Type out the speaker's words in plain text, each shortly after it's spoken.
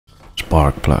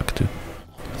spark plug too.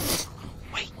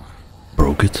 Wait.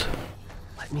 Broke it.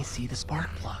 Let me see the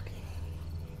spark plug.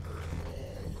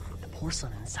 The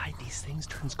porcelain inside these things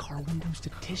turns car windows to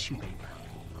tissue paper.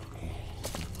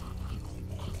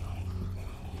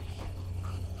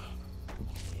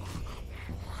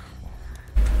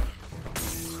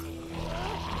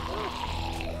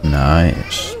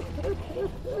 Nice.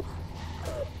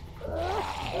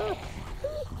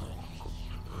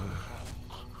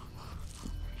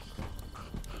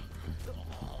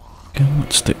 Okay,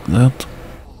 let's take that.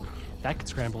 That could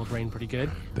scramble a brain pretty good.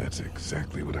 That's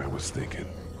exactly what I was thinking.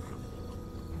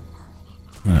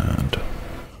 And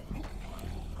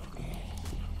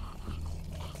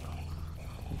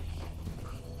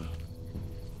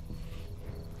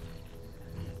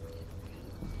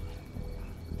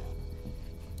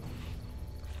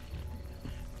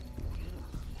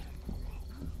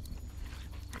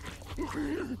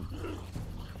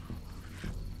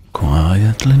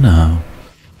quietly now.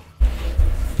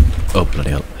 Oh, bloody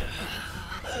hell.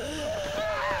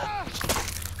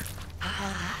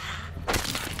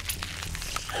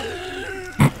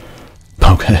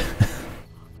 Okay.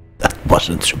 That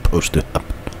wasn't supposed to happen.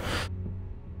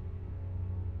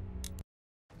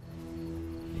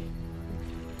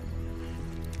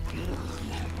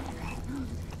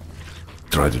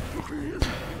 Tried it.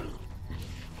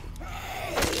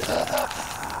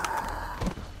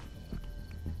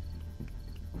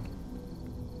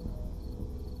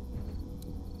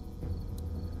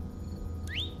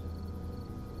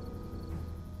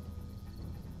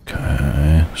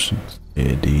 Okay,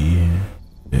 steady,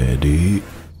 steady.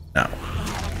 Now.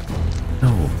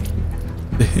 No.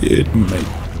 Hit me.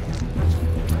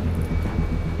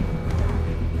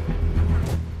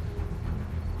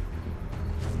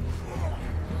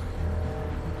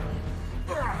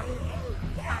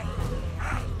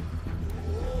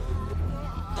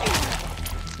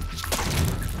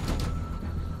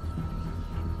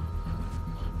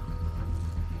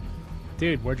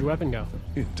 Dude, where'd your weapon go?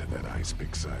 Into that ice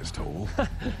pick-sized hole.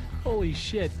 Holy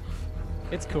shit.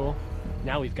 It's cool.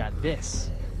 Now we've got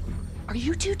this. Are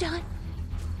you two done?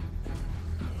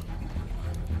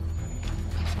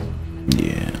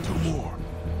 Yeah. 2 more.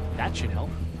 That should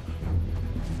help.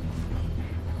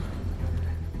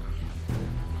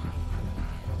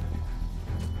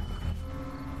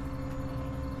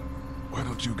 Why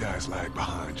don't you guys lag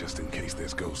behind just in case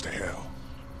this goes to hell?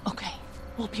 Okay,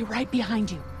 we'll be right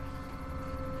behind you.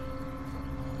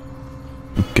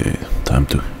 Okay, time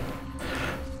to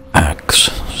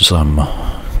ask some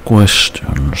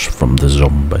questions from the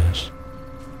zombies.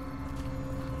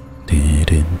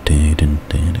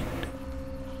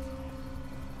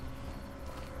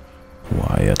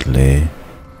 Quietly.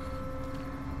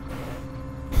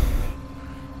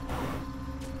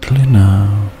 Quietly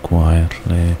now,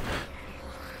 quietly.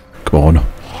 Come on.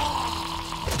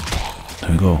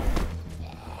 There we go.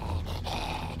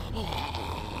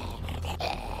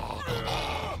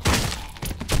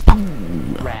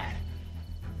 Rad.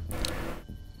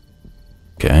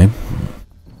 Okay.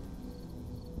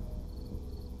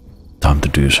 Time to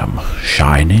do some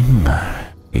shining.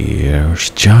 Here's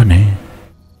Johnny.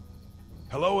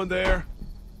 Hello in there.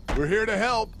 We're here to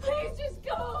help. Please just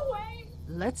go away.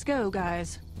 Let's go,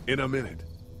 guys. In a minute.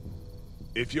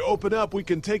 If you open up, we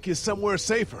can take you somewhere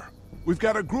safer. We've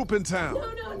got a group in town.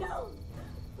 No.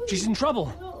 She's in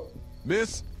trouble.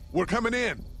 Miss, we're coming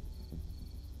in.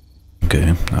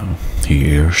 Okay, now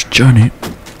here's Johnny.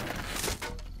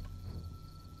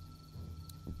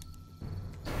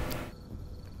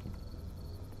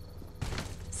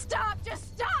 Stop,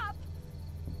 just stop.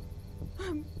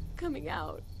 I'm coming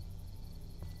out.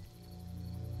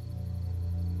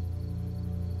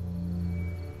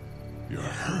 You're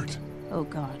hurt. Oh,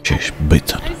 God. She's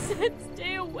bitten. I said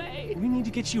stay away. We need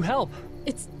to get you help.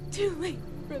 It's too late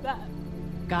for that.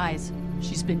 Guys,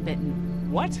 she's been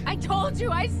bitten. What? I told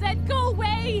you, I said go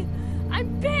away. I'm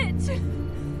bit.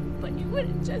 But you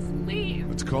wouldn't just leave.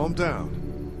 Let's calm down.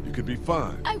 You could be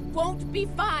fine. I won't be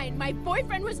fine. My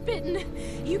boyfriend was bitten.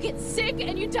 You get sick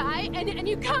and you die, and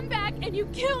you come back and you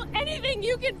kill anything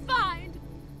you can find.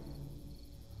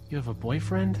 You have a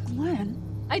boyfriend? Glenn?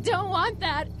 I don't want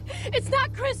that. It's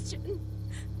not Christian.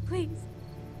 Please,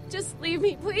 just leave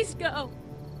me. Please go.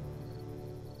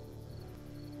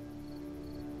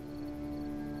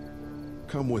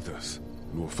 Come with us,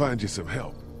 and we'll find you some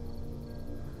help.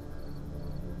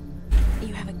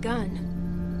 You have a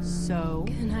gun. So?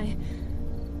 Can I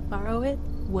borrow it?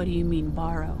 What do you mean,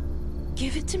 borrow?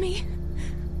 Give it to me.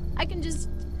 I can just,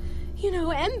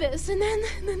 end this, and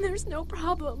then there's no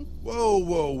problem. Whoa,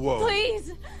 whoa, whoa.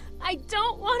 Please! I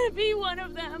don't want to be one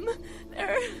of them.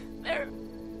 They're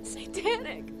satanic.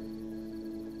 satanic.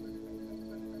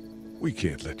 We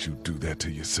can't let you do that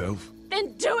to yourself.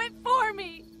 Then do it for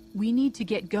me! We need to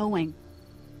get going.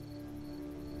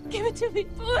 Give it to me,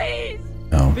 please!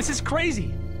 No. This is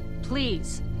crazy.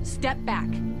 Please, step back.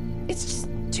 It's just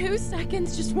 2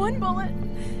 seconds, just one bullet.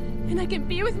 And I can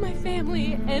be with my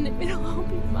family, and it'll all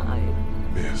be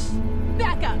fine. Miss.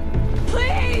 Back up!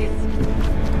 Please!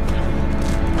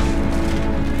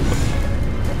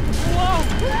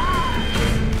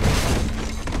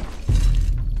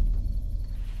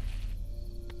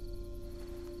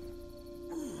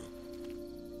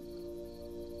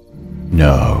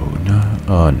 No, no,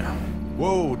 oh no.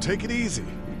 Whoa, take it easy.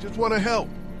 We just want to help.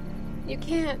 You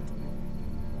can't.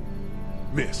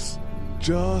 Miss,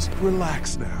 just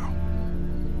relax now.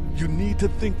 You need to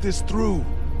think this through.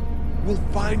 We'll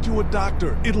find you a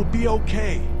doctor. It'll be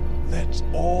okay. Let's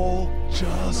all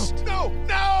just... No!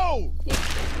 No!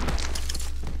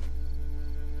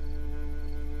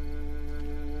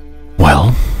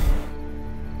 Well,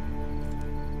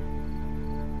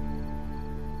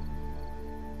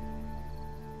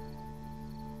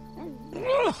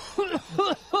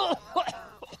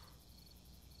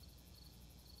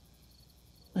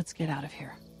 Let's get out of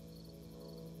here.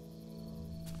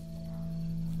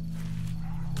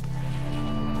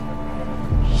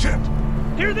 Shit!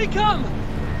 Here they come!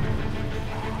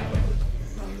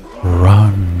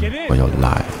 run Get in. for your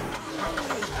life.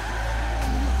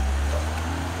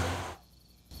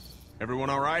 Everyone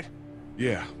all right?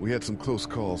 Yeah, we had some close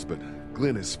calls, but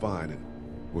Glenn is fine and...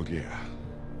 Well, yeah.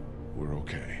 We're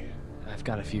okay. I've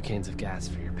got a few cans of gas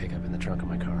for your pickup in the trunk of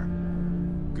my car.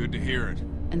 Good to hear it.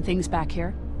 And things back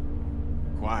here?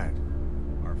 Quiet.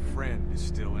 Our friend is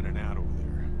still in and out over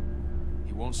there.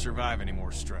 He won't survive any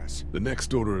more stress. The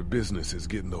next order of business is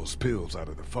getting those pills out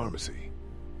of the pharmacy.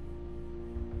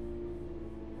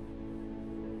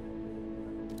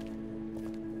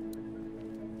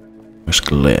 Miss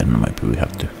Glenn, maybe we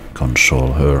have to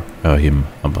console him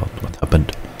about what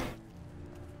happened.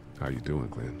 How you doing,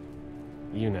 Glenn?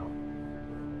 You know.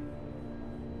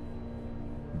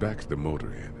 Back to the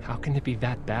motor inn. How can it be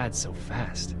that bad so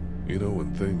fast? You know,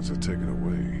 when things are taken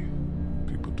away,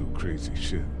 people do crazy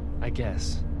shit. I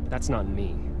guess. That's not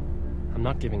me. I'm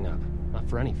not giving up. Not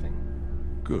for anything.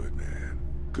 Good, man.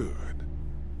 Good.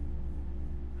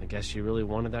 I guess you really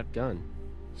wanted that gun.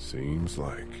 Seems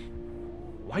like...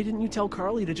 Why didn't you tell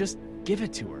Carly to just give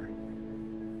it to her?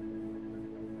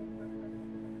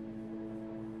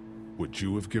 Would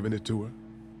you have given it to her?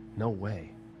 No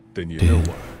way. Then you know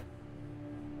why.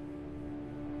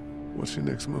 What's your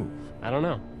next move? I don't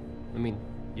know. I mean,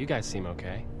 you guys seem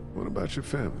okay. What about your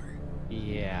family?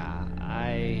 Yeah,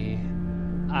 I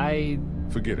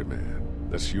Forget it, man.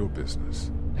 That's your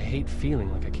business. hate feeling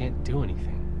like I can't do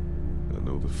anything. I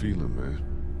know the feeling, man.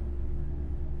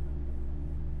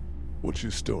 What's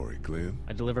your story, Glenn?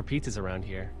 I deliver pizzas around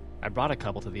here. I brought a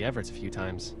couple to the Everetts a few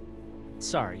times.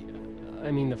 Sorry,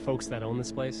 I mean the folks that own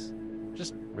this place.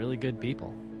 Just really good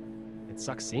people. It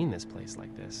sucks seeing this place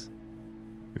like this.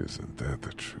 Isn't that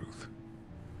the truth?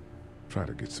 Try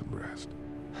to get some rest.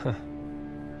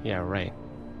 Yeah, right.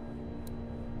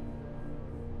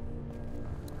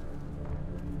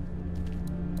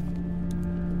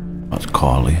 But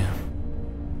Carly,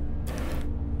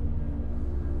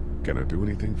 Can I do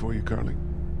anything for you, Carly?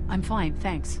 I'm fine,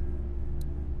 thanks.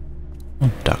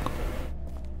 Doug.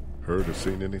 Heard or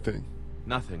seen anything?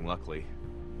 Nothing, luckily.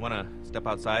 Wanna step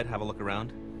outside, have a look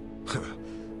around?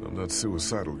 I'm not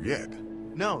suicidal yet.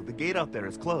 No, the gate out there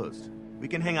is closed. We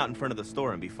can hang out in front of the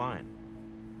store and be fine.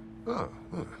 Oh,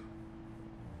 huh.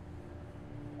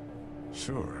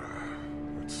 Sure.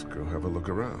 Let's go have a look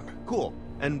around. Cool,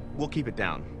 and we'll keep it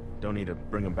down. Don't need to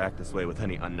bring them back this way with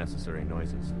any unnecessary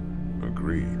noises.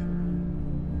 Agreed.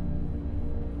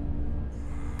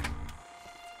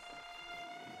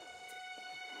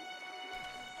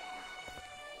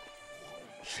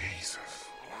 Jesus.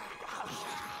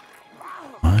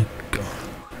 My God.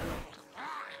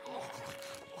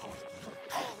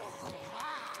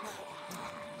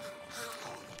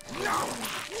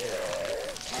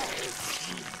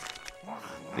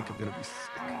 I think I'm gonna be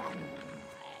sick.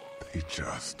 They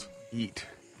just... Eat.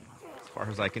 As far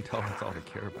as I can tell, that's all they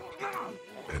care about.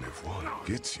 And if one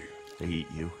gets you... They eat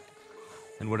you.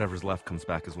 And whatever's left comes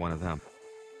back as one of them.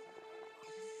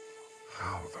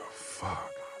 How the fuck?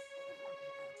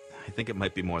 I think it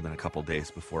might be more than a couple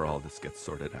days before all this gets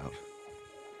sorted out.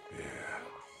 Yeah,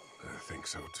 I think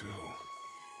so too.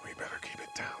 We better keep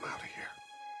it down out of here.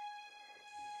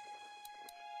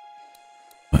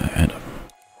 And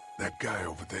That guy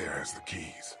over there has the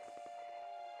keys.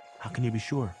 How can you be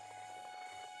sure?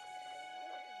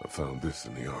 I found this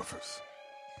in the office.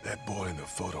 That boy in the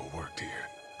photo worked here.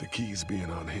 The keys being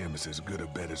on him is as good a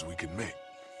bet as we can make.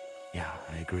 Yeah,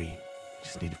 I agree.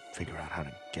 Just need to figure out how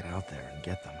to get out there and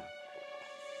get them.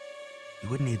 You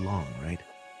wouldn't need long, right?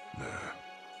 Nah,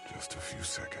 just a few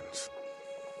seconds.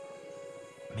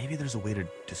 Maybe there's a way to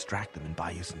distract them and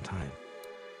buy you some time.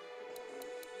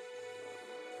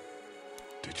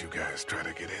 Did you guys try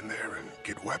to get in there and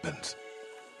get weapons?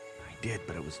 I did,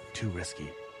 but it was too risky.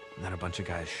 And then a bunch of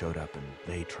guys showed up and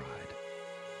they tried.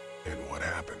 And what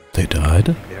happened? They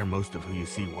died? They're most of who you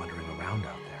see wandering around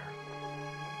out there.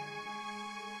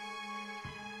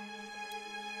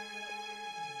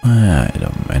 Wait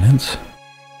a minute.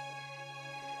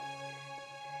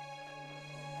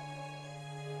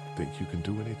 Think you can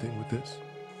do anything with this?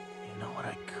 You know what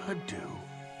I could do?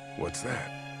 What's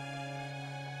that?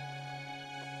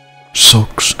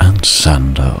 Socks and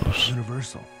sandals.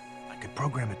 Universal. I could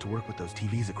program it to work with those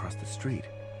TVs across the street.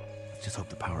 Let's just hope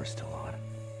the power's still on.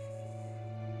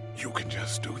 You can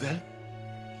just do that?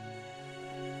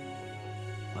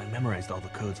 Well, I memorized all the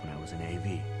codes when I was in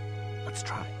AV. Let's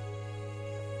try.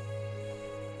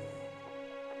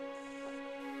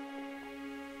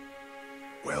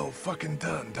 Well fucking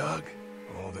done, Doug.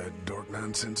 All that dork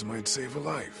nonsense might save a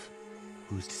life.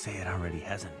 Who's to say it already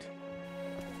hasn't?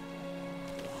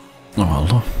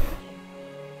 Well,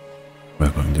 we're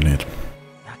going to need.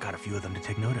 That got a few of them to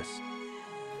take notice.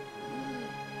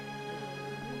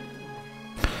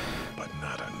 But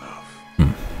not enough.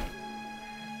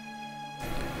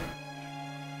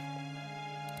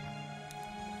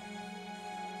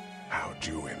 How'd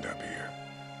you end up here?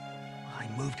 I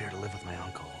moved here to live with my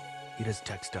uncle. He does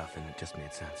tech stuff and it just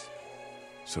made sense.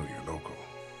 So you're local.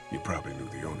 You probably knew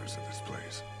the owners of this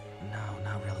place. No,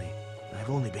 not really. I've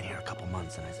only been here a couple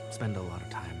months and I spend a lot of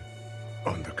time.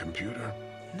 On the computer?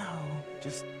 No,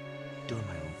 just doing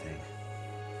my own thing.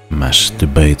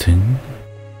 Masturbating?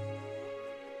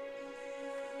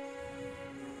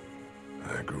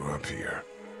 I grew up here.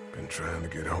 Been trying to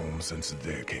get home since the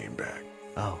day I came back.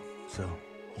 Oh, so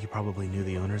you probably knew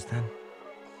the owners then?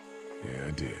 Yeah,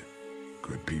 I did.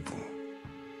 Good people.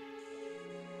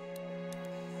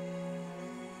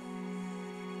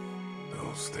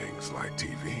 Those things like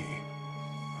TV.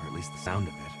 Or at least the sound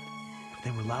of it. If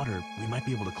they were louder, we might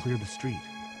be able to clear the street.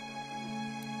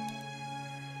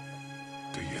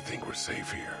 Do you think we're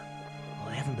safe here? Well,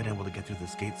 I haven't been able to get through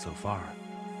this gate so far.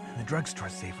 And the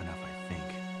drugstore's safe enough, I think.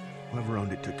 Whoever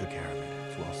owned it took good care of it.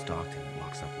 It's well stocked and it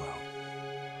locks up well.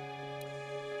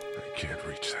 I can't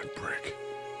reach that brick.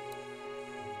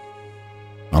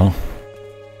 Well,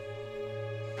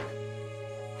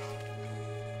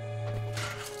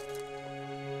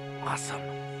 Awesome.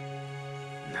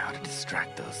 Now to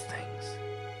distract those things.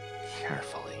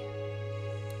 Carefully.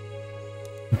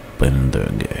 open the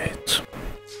gate.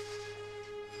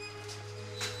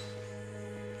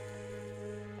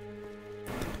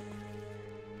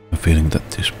 I'm feeling that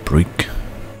this brick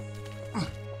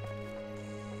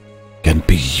can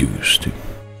be used to.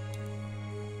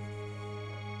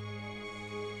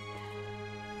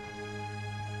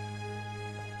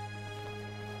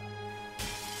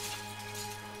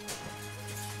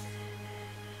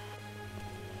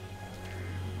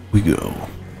 We go.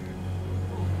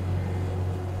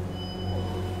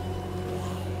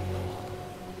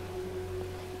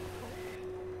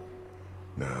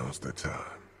 Now's the time.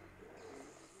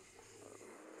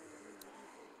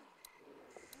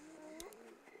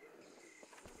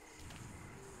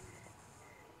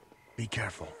 Be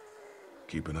careful.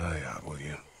 Keep an eye out, will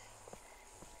you?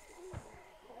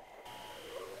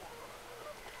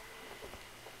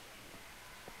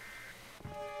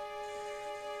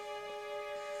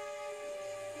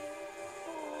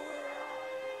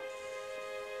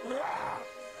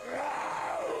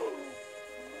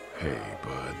 Hey,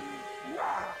 bud.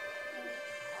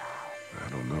 I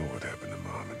don't know what happened to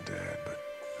Mom and Dad, but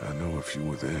I know if you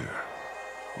were there,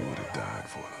 you would have died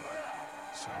for them.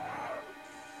 So,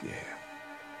 yeah.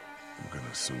 I'm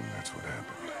gonna assume that's what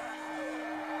happened.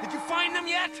 Did you find them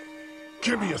yet?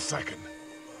 Give me a second.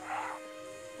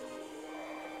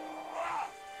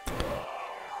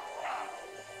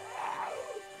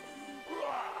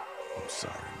 I'm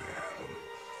sorry, man.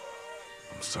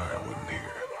 I'm sorry I wasn't here.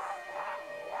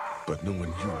 But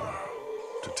knowing you were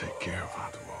to take care of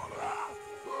them through all of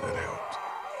that helped.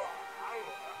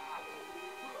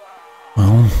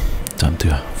 Well, time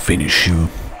to finish you.